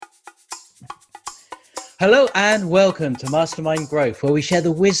Hello and welcome to Mastermind Growth, where we share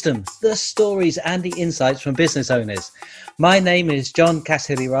the wisdom, the stories and the insights from business owners. My name is John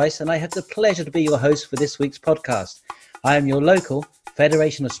Cassidy-Rice and I have the pleasure to be your host for this week's podcast. I am your local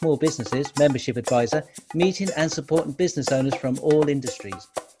Federation of Small Businesses membership advisor, meeting and supporting business owners from all industries.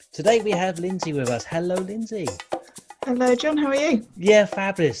 Today we have Lindsay with us. Hello, Lindsay. Hello, John. How are you? Yeah,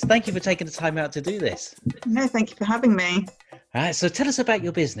 fabulous. Thank you for taking the time out to do this. No, thank you for having me. All right, so tell us about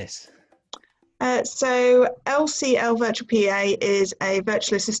your business. So LCL Virtual PA is a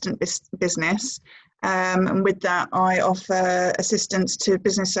virtual assistant business. And with that, I offer assistance to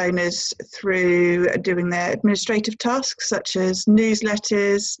business owners through doing their administrative tasks, such as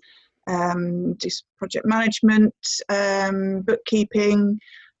newsletters, just project management, bookkeeping.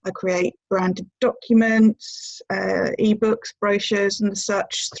 I create branded documents, ebooks, brochures and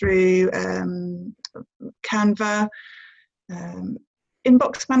such through Canva.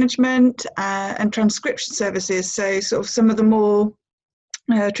 Inbox management and transcription services, so sort of some of the more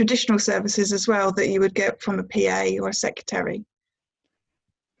traditional services as well that you would get from a PA or a secretary.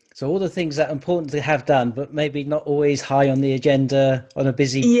 So all the things that are important to have done, but maybe not always high on the agenda on a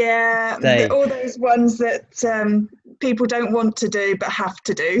busy day. All those ones that people don't want to do but have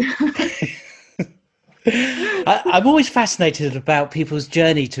to do. I'm always fascinated about people's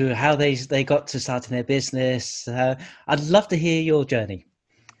journey to how they got to starting their business. I'd love to hear your journey.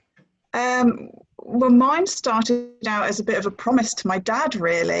 Well, mine started out as a bit of a promise to my dad,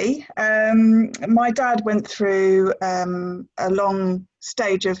 really. My dad went through a long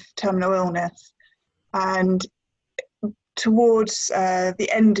stage of terminal illness, and towards the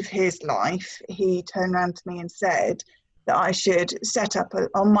end of his life, he turned around to me and said that I should set up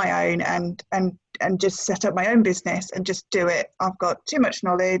on my own and just set up my own business and just do it. I've got too much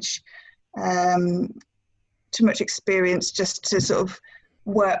knowledge, too much experience just to sort of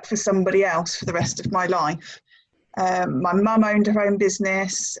work for somebody else for the rest of my life. My mum owned her own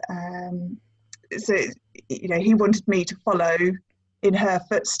business, so he wanted me to follow in her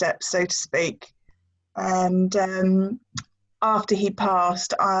footsteps, so to speak. And after he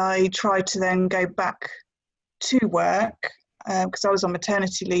passed, I tried to then go back to work because I was on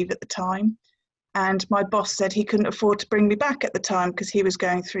maternity leave at the time, and my boss said he couldn't afford to bring me back at the time because he was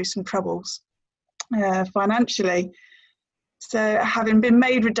going through some troubles financially. So having been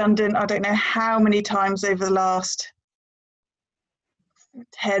made redundant, I don't know how many times over the last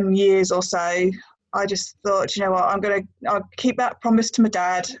 10 years or so, I just thought, you know what, I'll keep that promise to my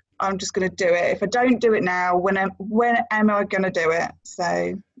dad. I'm just going to do it. If I don't do it now, when am I going to do it?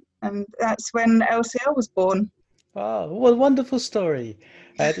 So, and that's when LCL was born. Oh, what a wonderful story.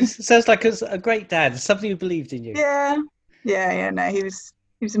 This sounds like a great dad, somebody who believed in you. Yeah. No, he was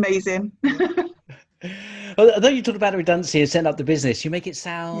amazing. Although you talked about redundancy and setting up the business, you make it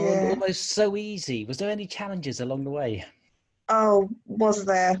sound almost so easy. Was there any challenges along the way? Oh, was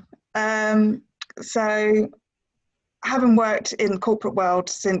there? So having worked in the corporate world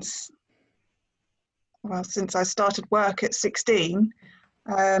since I started work at 16,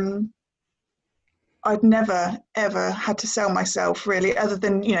 I'd never ever had to sell myself really, other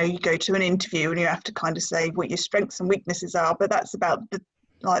than you go to an interview and you have to kind of say what your strengths and weaknesses are, but that's about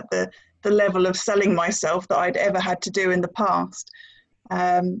the level of selling myself that I'd ever had to do in the past.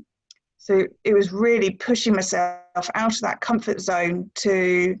 So it was really pushing myself out of that comfort zone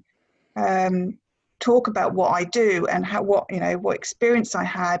to talk about what I do and what experience I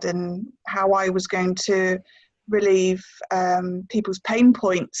had and how I was going to relieve people's pain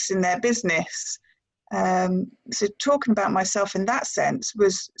points in their business. So talking about myself in that sense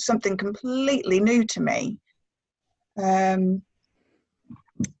was something completely new to me. Going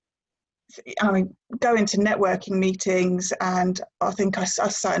to networking meetings, and I think I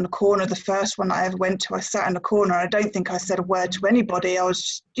sat in the corner. The first one I ever went to, I sat in the corner. I don't think I said a word to anybody. I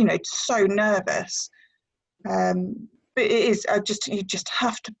was, so nervous. But it is, you just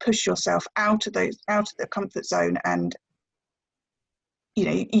have to push yourself out of the comfort zone, and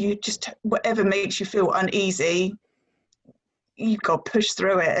you just, whatever makes you feel uneasy, you've got to push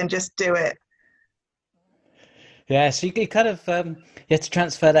through it and just do it. Yeah, so you kind of you had to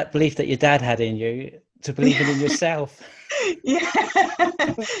transfer that belief that your dad had in you to believing in yourself. Yeah,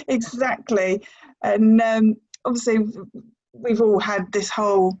 exactly. And obviously we've all had this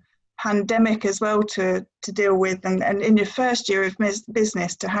whole pandemic as well to deal with, and in your first year of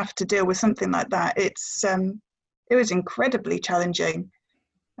business to have to deal with something like that, it was incredibly challenging.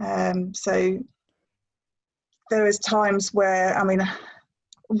 So there was times where,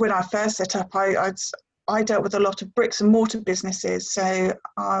 when I first set up, I dealt with a lot of bricks and mortar businesses. So,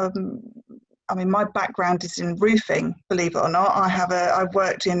 my background is in roofing, believe it or not. I've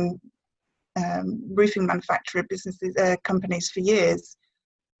worked in roofing manufacturer businesses, companies for years.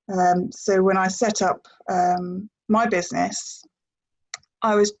 So when I set up my business,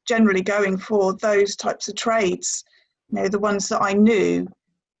 I was generally going for those types of trades, the ones that I knew.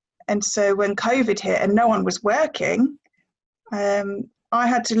 And so when COVID hit and no one was working, I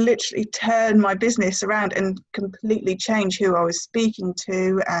had to literally turn my business around and completely change who I was speaking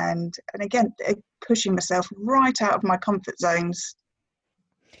to, and again, pushing myself right out of my comfort zones.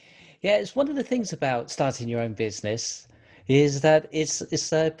 Yeah, it's one of the things about starting your own business is that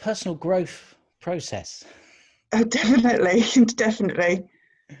it's a personal growth process. Oh, definitely, definitely.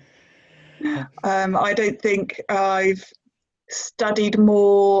 I don't think I've studied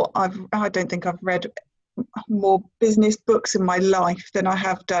more. I don't think I've read more business books in my life than I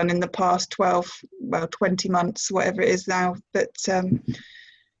have done in the past 20 months, whatever it is now. But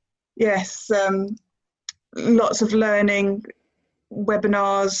yes, lots of learning,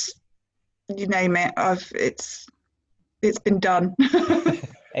 webinars, you name it. It's been done.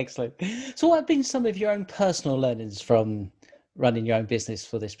 Excellent. So what have been some of your own personal learnings from running your own business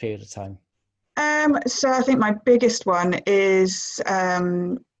for this period of time? So I think my biggest one is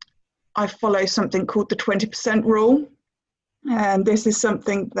I follow something called the 20% rule. And this is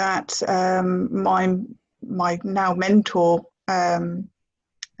something that my now mentor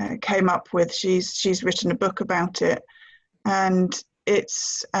came up with. She's written a book about it. And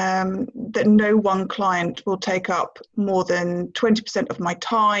it's that no one client will take up more than 20% of my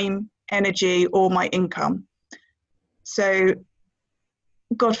time, energy, or my income. So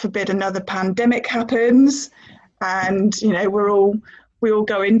God forbid another pandemic happens and we all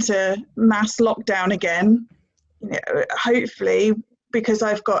go into mass lockdown again. Hopefully, because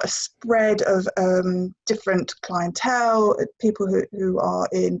I've got a spread of different clientele, people who are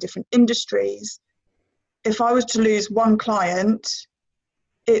in different industries, if I was to lose one client,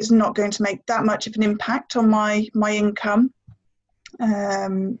 it's not going to make that much of an impact on my income.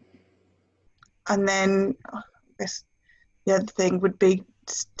 And then I guess the other thing would be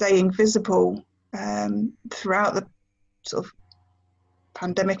staying visible throughout the sort of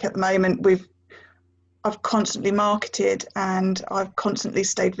pandemic. At the moment, I've constantly marketed and I've constantly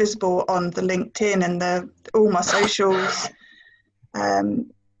stayed visible on the LinkedIn and all my socials,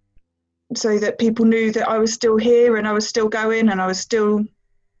 so that people knew that I was still here and I was still going and I was still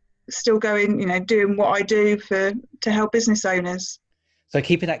going, doing what I do to help business owners. So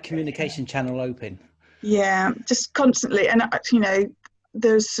keeping that communication channel open. Yeah, just constantly. And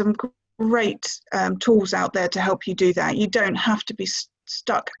there's some great tools out there to help you do that. You don't have to be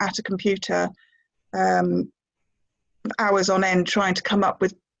stuck at a computer hours on end trying to come up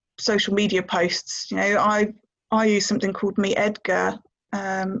with social media posts. I use something called Me Edgar,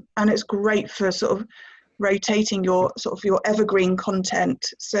 and it's great for sort of rotating your evergreen content.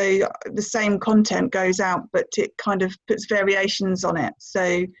 So the same content goes out, but it kind of puts variations on it.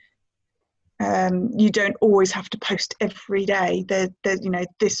 So you don't always have to post every day.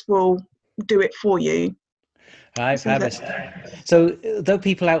 This will do it for you. So though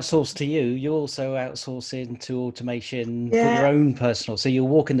people outsource to you, you also outsource into automation for your own personal. So you're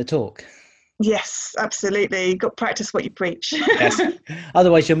walking the talk. Yes, absolutely. You've got to practice what you preach. Yes.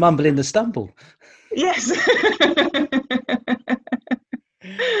 Otherwise you're mumbling the stumble. Yes.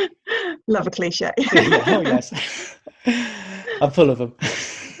 Love a cliche. Yeah. Oh, yes. I'm full of them.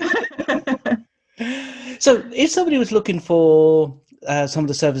 So if somebody was looking for some of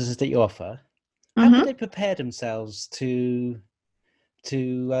the services that you offer, how could they prepare themselves to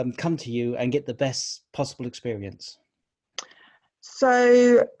come to you and get the best possible experience?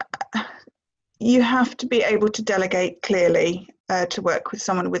 So you have to be able to delegate clearly to work with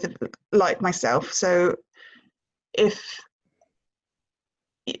someone like myself. So if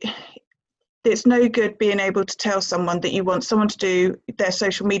it's no good being able to tell someone that you want someone to do their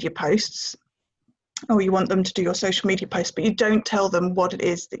social media posts, or you want them to do your social media posts, but you don't tell them what it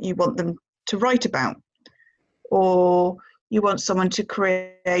is that you want them to write about, or you want someone to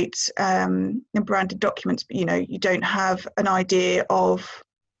create branded documents, but you don't have an idea of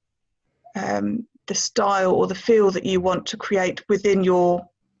the style or the feel that you want to create within your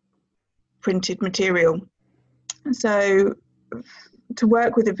printed material. So to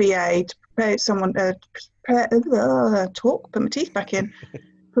work with a VA, to prepare someone, put my teeth back in,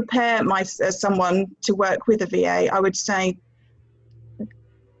 prepare someone to work with a VA, I would say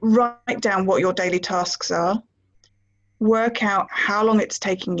write down what your daily tasks are, work out how long it's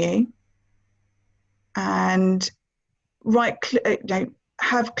taking you, and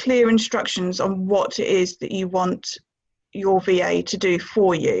have clear instructions on what it is that you want your VA to do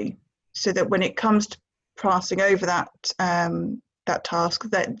for you, so that when it comes to passing over that that task,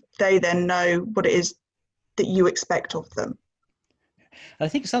 that they then know what it is that you expect of them. I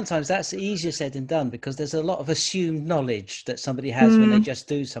think sometimes that's easier said than done, because there's a lot of assumed knowledge that somebody has when they just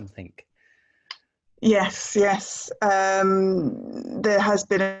do something. Yes. There has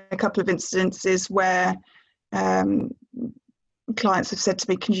been a couple of instances where clients have said to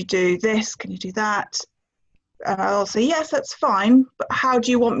me, can you do this? Can you do that? And I'll say, yes, that's fine. But how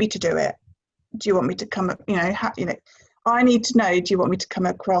do you want me to do it? Do you want me to come, I need to know, do you want me to come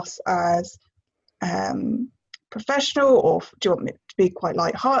across as professional, or do you want me to be quite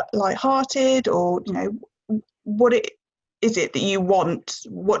light-hearted, or, what is it that you want?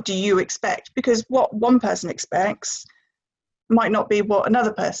 What do you expect? Because what one person expects might not be what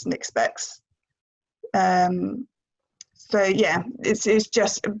another person expects. So yeah, it's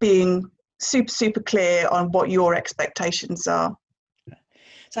just being super clear on what your expectations are.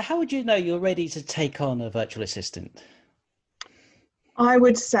 So how would you know you're ready to take on a virtual assistant? I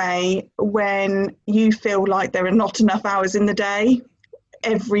would say when you feel like there are not enough hours in the day,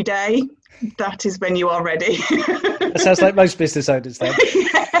 every day, that is when you are ready. That sounds like most business owners then.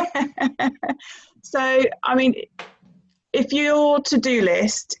 Yeah. So, I mean, if your to-do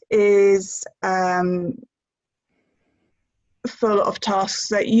list is full of tasks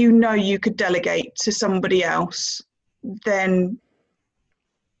that you could delegate to somebody else, then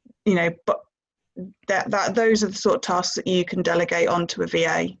but that those are the sort of tasks that you can delegate onto a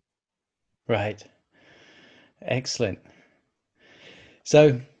VA. Right. Excellent.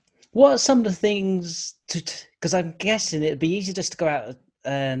 So what are some of the things because I'm guessing it'd be easy just to go out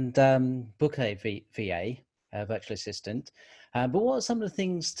and book a VA, a virtual assistant, but what are some of the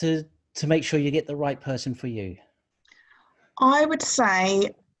things to make sure you get the right person for you? I would say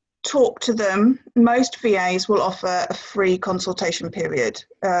talk to them. Most VAs will offer a free consultation period,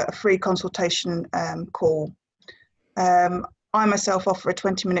 a free consultation call. I myself offer a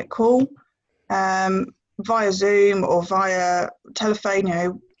 20-minute call via Zoom or via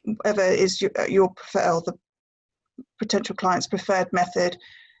telephone, whatever is your preferred, or the potential client's preferred method.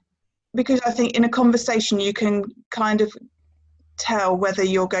 Because I think in a conversation you can kind of tell whether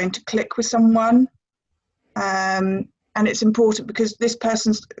you're going to click with someone. And it's important because this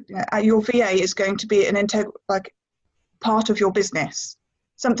person's, your VA is going to be an integral, like, part of your business,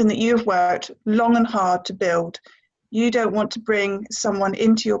 something that you've worked long and hard to build. You don't want to bring someone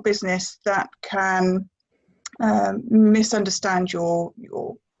into your business that can misunderstand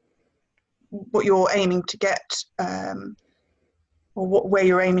what you're aiming to get, or where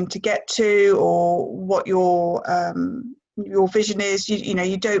you're aiming to get to, or what your vision is.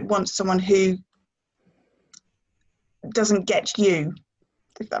 You don't want someone who doesn't get you,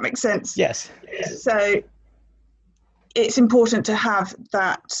 if that makes sense. Yes. So it's important to have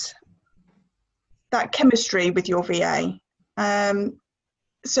that chemistry with your VA.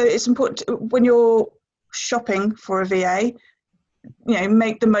 So it's important when you're shopping for a VA,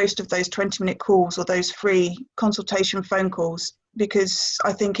 make the most of those 20-minute calls or those free consultation phone calls, because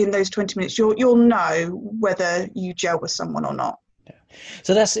I think in those 20 minutes you'll know whether you gel with someone or not. Yeah.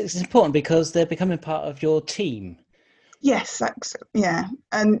 So it's important because they're becoming part of your team. Yes, yeah.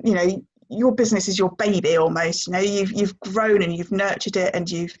 And your business is your baby almost. You've grown and you've nurtured it, and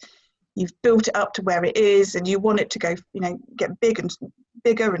you've built it up to where it is, and you want it to go, get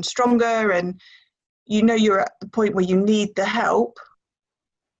bigger and stronger, and you're at the point where you need the help,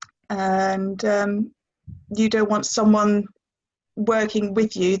 and you don't want someone working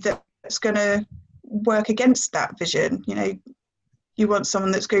with you that's going to work against that vision. You want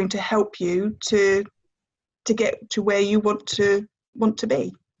someone that's going to help you to get to where you want to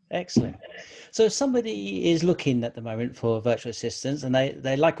be. Excellent. So if somebody is looking at the moment for virtual assistants, and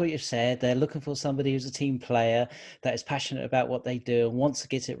they like what you've said, they're looking for somebody who's a team player, that is passionate about what they do and wants to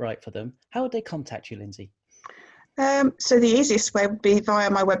get it right for them, how would they contact you, Lindsay? So the easiest way would be via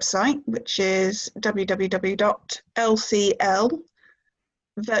my website, which is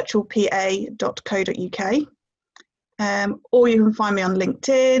www.lclvirtualpa.co.uk. Or you can find me on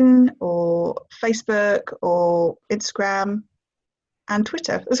LinkedIn or Facebook or Instagram and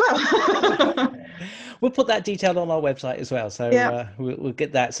Twitter as well. We'll put that detail on our website as well. So yeah. We'll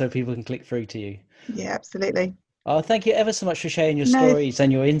get that so people can click through to you. Yeah, absolutely. Oh, thank you ever so much for sharing your stories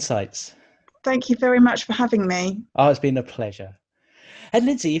and your insights. Thank you very much for having me. Oh, it's been a pleasure. And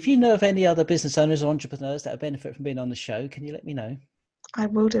Lindsay, if you know of any other business owners or entrepreneurs that would benefit from being on the show, can you let me know? I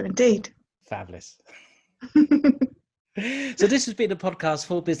will do indeed. Fabulous. So this has been a podcast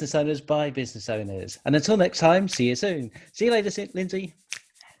for business owners by business owners. And until next time, see you soon. See you later, Lindsay.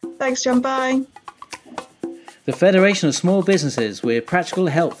 Thanks, John. Bye. The Federation of Small Businesses with practical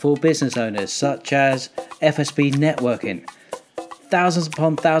help for business owners, such as FSB Networking. thousands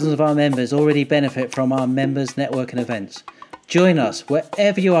upon thousands of our members already benefit from our members networking events. Join us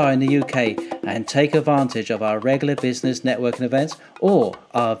wherever you are in the UK and take advantage of our regular business networking events or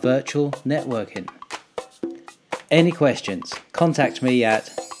our virtual networking. Any questions? Contact me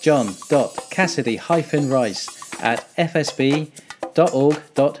at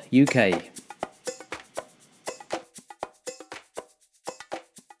john.cassidy-rice@fsb.org.uk.